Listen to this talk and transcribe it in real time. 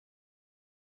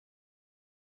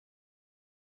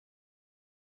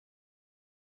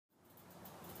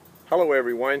Hello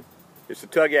everyone, it's the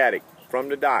Tug Addict from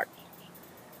the dock.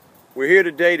 We're here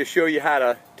today to show you how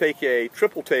to take a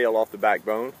triple tail off the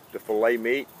backbone to fillet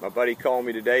meat. My buddy called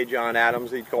me today, John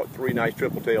Adams. He caught 3 nice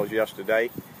triple tails yesterday,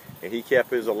 and he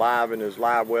kept his alive in his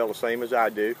live well the same as I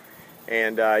do.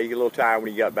 And he get a little tired when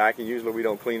he got back, and usually we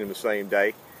don't clean them the same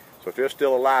day. So if they're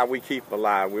still alive, we keep them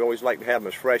alive. We always like to have them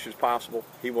as fresh as possible.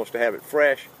 He wants to have it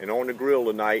fresh and on the grill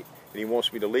tonight, and he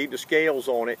wants me to leave the scales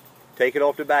on it, take it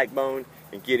off the backbone,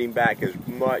 and get him back as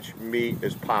much meat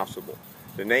as possible.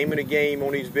 The name of the game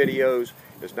on these videos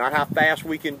is not how fast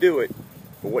we can do it,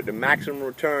 but what the maximum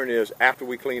return is after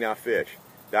we clean our fish.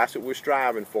 That's what we're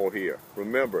striving for here.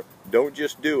 Remember, don't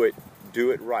just do it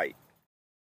right.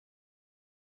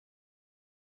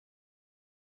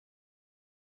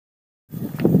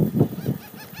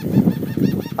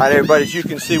 Alright everybody, as you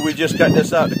can see, we just got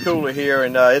this out the cooler here,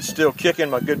 and it's still kicking.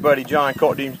 My good buddy John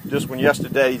caught this one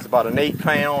yesterday. He's about an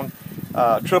 8-pound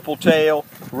triple tail,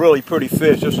 really pretty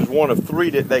fish. This is one of 3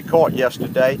 that they caught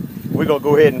yesterday. We're going to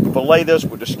go ahead and fillet this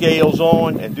with the scales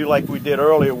on and do like we did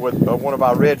earlier with one of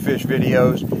our redfish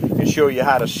videos and show you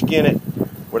how to skin it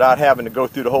without having to go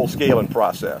through the whole scaling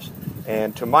process.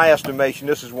 And to my estimation,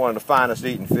 this is one of the finest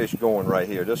eating fish going right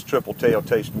here. This triple tail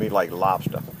tastes to me like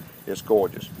lobster. It's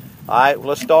gorgeous. Alright, well,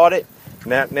 let's start it.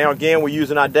 Now again, we're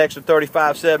using our Dexter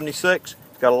 3576.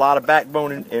 It's got a lot of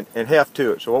backbone and heft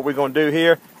to it. So what we're going to do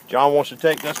here, John wants to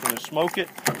take this one and smoke it.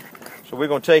 So we're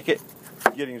going to take it,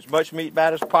 getting as much meat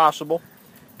back as possible.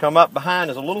 Come up behind,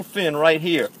 there's a little fin right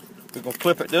here. We're going to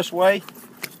clip it this way.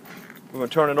 We're going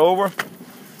to turn it over.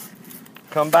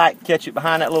 Come back, catch it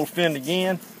behind that little fin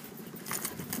again.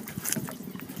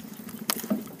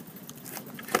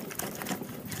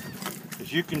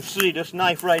 As you can see, this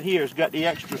knife right here has got the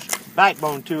extra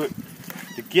backbone to it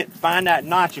to find that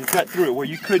notch and cut through it, where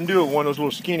you couldn't do it with one of those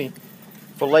little skinny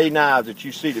fillet knives that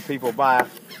you see that people buy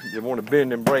that want to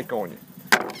bend and break on you.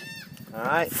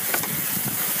 Alright.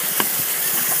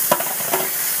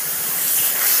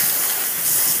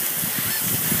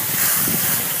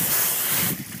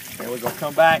 And we're going to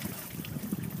come back,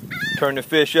 turn the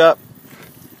fish up,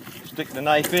 stick the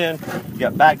knife in. You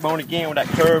got backbone again with that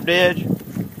curved edge.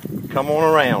 Come on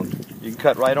around. You can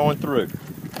cut right on through.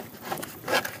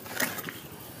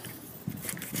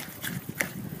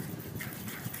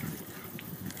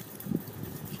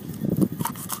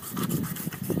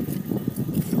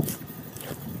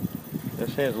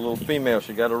 This here's a little female.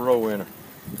 She got a roe in her.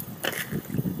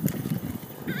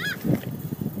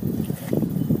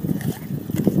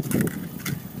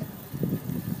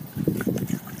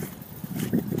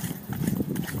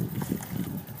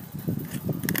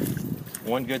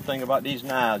 One good thing about these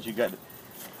knives, you got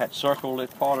that circle,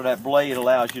 that part of that blade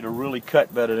allows you to really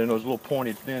cut better than those little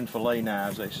pointed thin fillet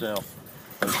knives they sell.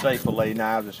 They say fillet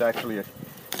knives, it's actually a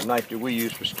knife that we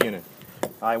use for skinning.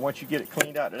 Alright, once you get it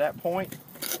cleaned out to that point,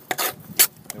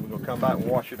 then we're going to come back and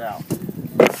wash it out.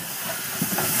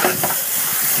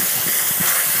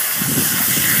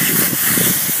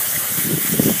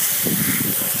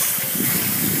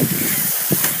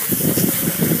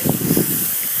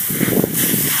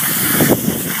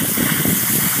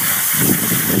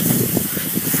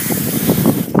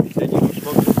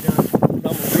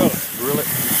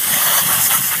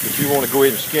 You want to go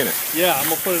ahead and skin it? Yeah, I'm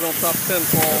going to put it on top of tin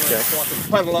foil so I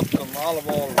can pedal up some olive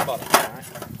oil and butter.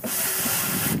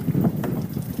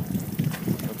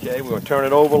 Okay, we're going to turn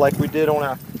it over like we did on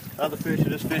our other fish.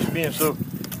 This fish being so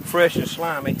fresh and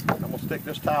slimy, I'm going to stick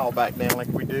this towel back down like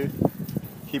we do.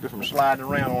 Keep it from sliding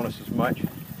around on us as much.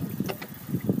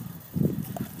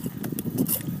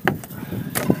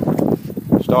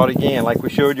 Start again like we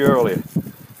showed you earlier.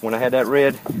 When I had that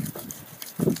red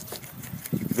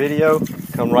video,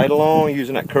 come right along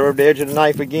using that curved edge of the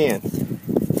knife again.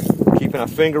 Keeping our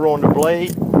finger on the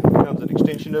blade becomes an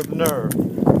extension of the nerve.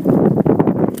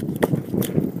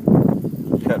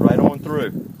 Cut right on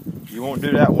through. You won't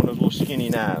do that one with those little skinny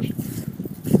knives.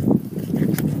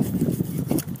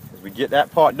 As we get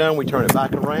that part done, we turn it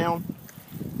back around,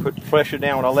 put the pressure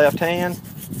down with our left hand,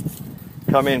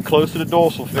 come in close to the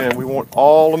dorsal fin. We want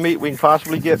all the meat we can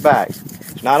possibly get back.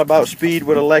 It's not about speed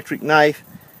with an electric knife.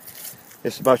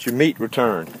 It's about your meat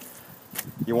return.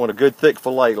 You want a good thick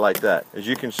fillet like that. As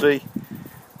you can see,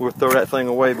 we'll throw that thing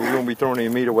away, but we won't be throwing any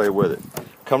meat away with it.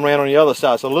 Come around on the other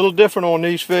side. It's a little different on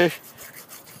these fish.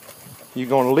 You're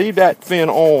going to leave that fin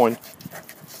on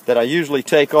that I usually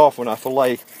take off when I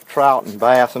fillet trout and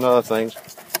bass and other things.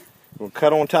 We'll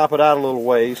cut on top of that a little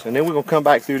ways, and then we're going to come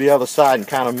back through the other side and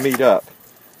kind of meet up.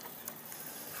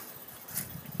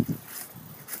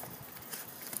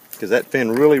 Because that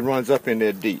fin really runs up in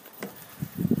there deep.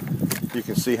 You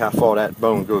can see how far that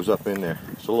bone goes up in there.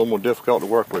 It's a little more difficult to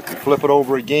work with. We flip it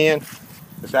over again.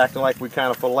 It's acting like we're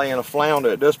kind of filleting a flounder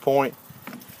at this point.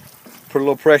 Put a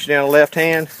little pressure down the left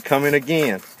hand, come in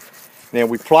again. Now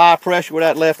we apply pressure with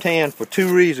that left hand for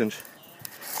two reasons.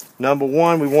 Number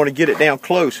one, we want to get it down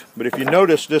close. But if you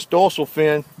notice this dorsal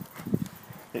fin,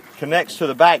 it connects to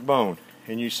the backbone.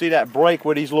 And you see that break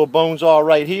where these little bones are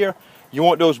right here? You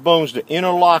want those bones to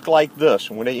interlock like this.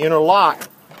 And when they interlock,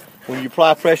 when you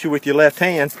apply pressure with your left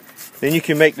hand, then you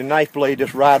can make the knife blade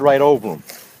just ride right over them.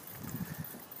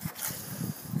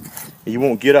 You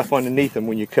won't get up underneath them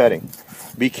when you're cutting.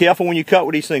 Be careful when you cut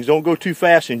with these things. Don't go too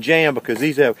fast and jam, because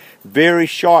these have very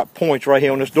sharp points right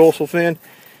here on this dorsal fin.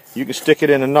 You can stick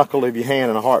it in the knuckle of your hand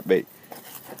in a heartbeat.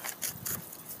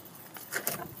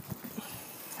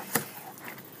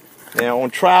 Now on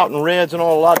trout and reds and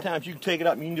all, a lot of times you can take it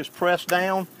up and you can just press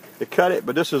down to cut it,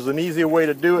 but this is an easier way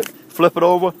to do it. Flip it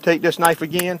over, take this knife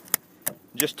again,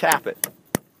 just tap it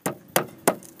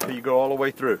till you go all the way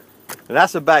through. And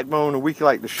that's the backbone that we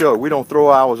like to show. We don't throw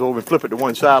ours over and flip it to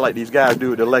one side like these guys do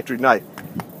with the electric knife.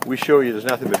 We show you there's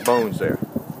nothing but bones there.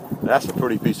 That's a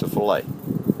pretty piece of fillet.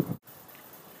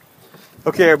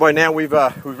 Okay, everybody, now we've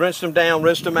rinsed them down,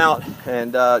 rinsed them out.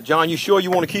 And John, you sure you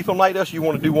want to keep them like this, or you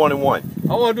want to do 1 and 1?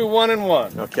 I want to do 1 and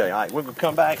 1. Okay, all right, we're going to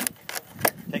come back,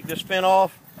 take this fin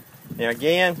off. Now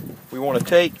again, we want to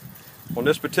take, on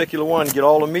this particular one, get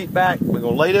all the meat back. We're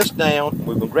going to lay this down.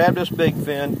 We're going to grab this big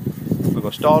fin. We're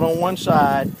going to start on one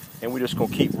side, and we're just going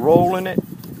to keep rolling it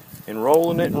and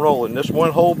rolling it and rolling. This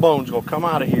one whole bone's going to come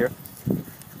out of here,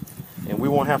 and we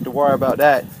won't have to worry about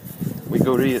that. We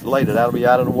go to it later. That'll be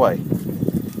out of the way.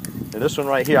 And this one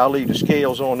right here, I'll leave the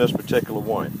scales on this particular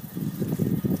one.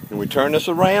 And we turn this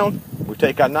around. We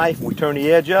take our knife and we turn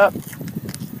the edge up.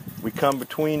 We come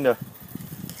between the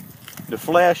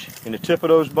flesh and the tip of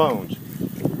those bones.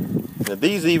 Now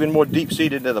these are even more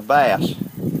deep-seated than the bass.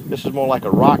 This is more like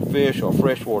a rockfish or a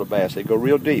freshwater bass. They go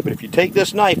real deep. But if you take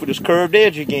this knife with this curved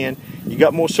edge again, you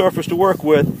got more surface to work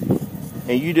with,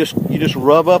 and you just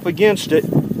rub up against it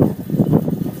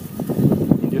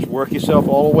and just work yourself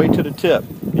all the way to the tip.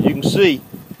 As you can see,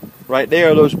 right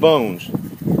there are those bones.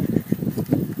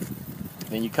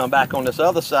 Then you come back on this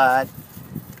other side,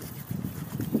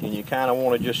 and you kind of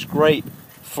want to just scrape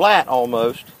flat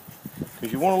almost,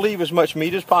 because you want to leave as much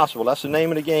meat as possible. That's the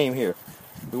name of the game here.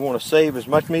 We want to save as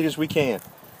much meat as we can.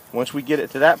 Once we get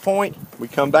it to that point, we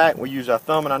come back, we use our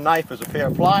thumb and our knife as a pair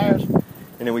of pliers, and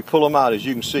then we pull them out. As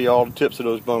you can see, all the tips of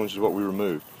those bones is what we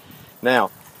removed.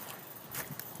 Now,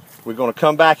 we're going to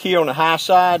come back here on the high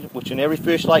side, which in every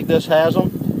fish like this has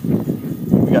them.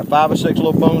 We got 5 or 6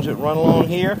 little bones that run along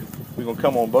here. We're going to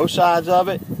come on both sides of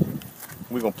it.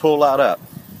 We're going to pull that up.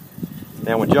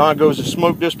 Now when John goes to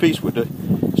smoke this piece with the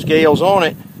scales on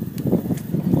it,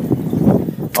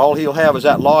 all he'll have is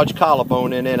that large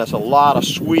collarbone in there. That's a lot of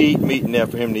sweet meat in there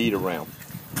for him to eat around.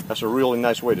 That's a really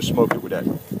nice way to smoke it with that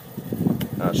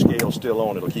scale still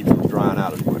on. It'll keep it from drying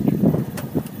out as much.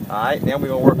 Alright, now we're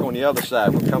going to work on the other side.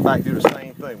 We'll come back and do the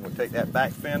same thing. We'll take that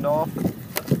back fin off.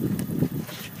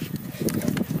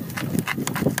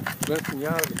 Listen, you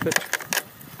out of the picture.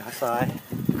 That's all right.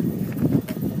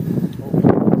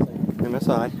 That's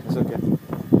all right. That's okay.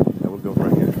 That will go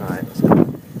right here. All right, let's go.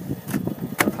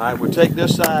 All right, we'll take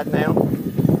this side now.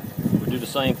 We'll do the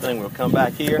same thing. We'll come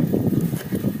back here.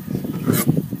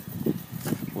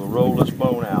 We'll roll this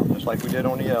bone out, just like we did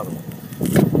on the other one.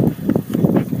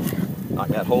 Knock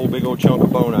that whole big old chunk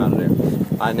of bone out of there.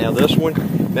 All right, now this one.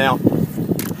 Now,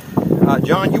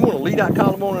 John, you want to leave that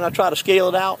collarbone and I try to scale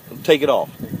it out? Take it off.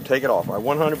 Take it off. All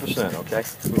right, 100%, okay?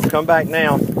 We'll come back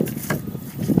now.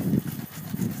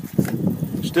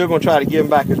 Still going to try to give him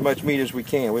back as much meat as we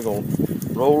can. We're going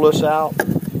to roll this out.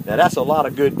 Now that's a lot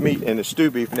of good meat in the stew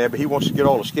beef in there, but he wants to get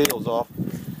all the scales off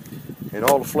and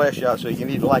all the flesh out so he can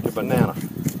eat it like a banana.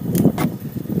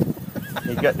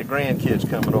 He got the grandkids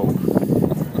coming over.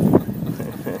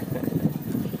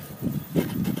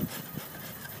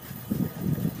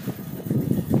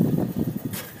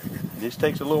 This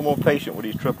takes a little more patience with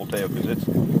these triple tail because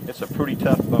it's a pretty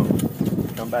tough bone.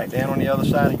 Come back down on the other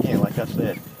side again, like I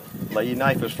said. Lay your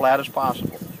knife as flat as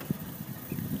possible.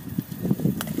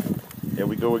 There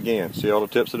we go again. See all the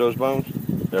tips of those bones?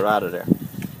 They're out of there.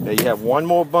 Now you have one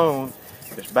more bone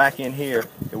that's back in here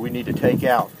that we need to take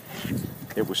out.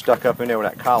 It was stuck up in there with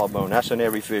that collarbone. That's in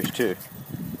every fish too.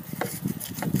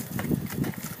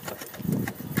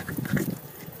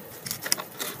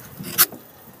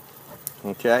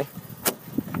 Okay.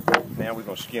 Now we're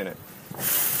going to skin it.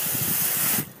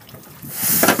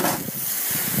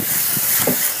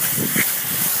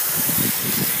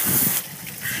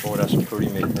 Boy, that's some pretty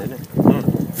meat, isn't it?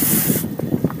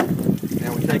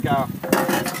 Now we take our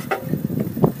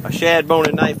shad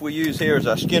boning knife we use here is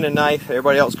our skinning knife.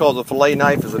 Everybody else calls it a fillet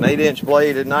knife. It's an 8-inch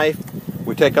bladed knife.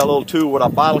 We take our little tool with our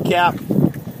bottle cap,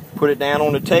 put it down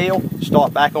on the tail,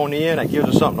 start back on the end. That gives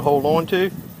us something to hold on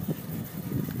to.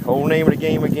 The whole name of the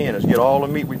game again is get all the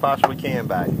meat we possibly can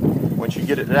back. Once you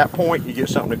get it to that point, you get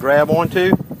something to grab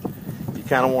onto. You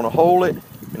kind of want to hold it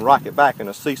and rock it back in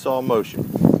a seesaw motion.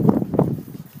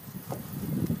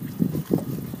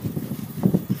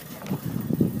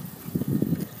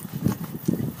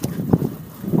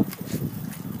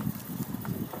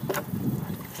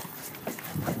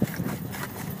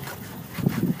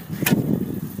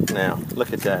 Now,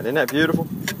 look at that. Isn't that beautiful?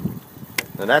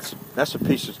 And that's a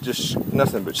piece of just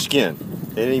nothing but skin.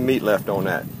 There ain't any meat left on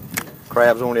that.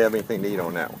 Crabs only have anything to eat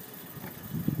on that one.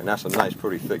 And that's a nice,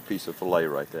 pretty thick piece of fillet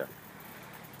right there.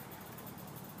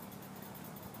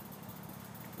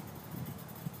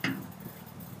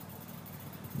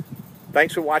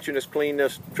 Thanks for watching us clean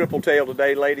this triple tail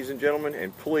today, ladies and gentlemen.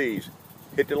 And please,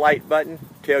 hit the like button,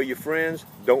 tell your friends,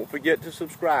 don't forget to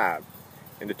subscribe.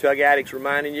 And the Tug Addict's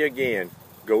reminding you again,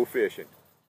 go fishing.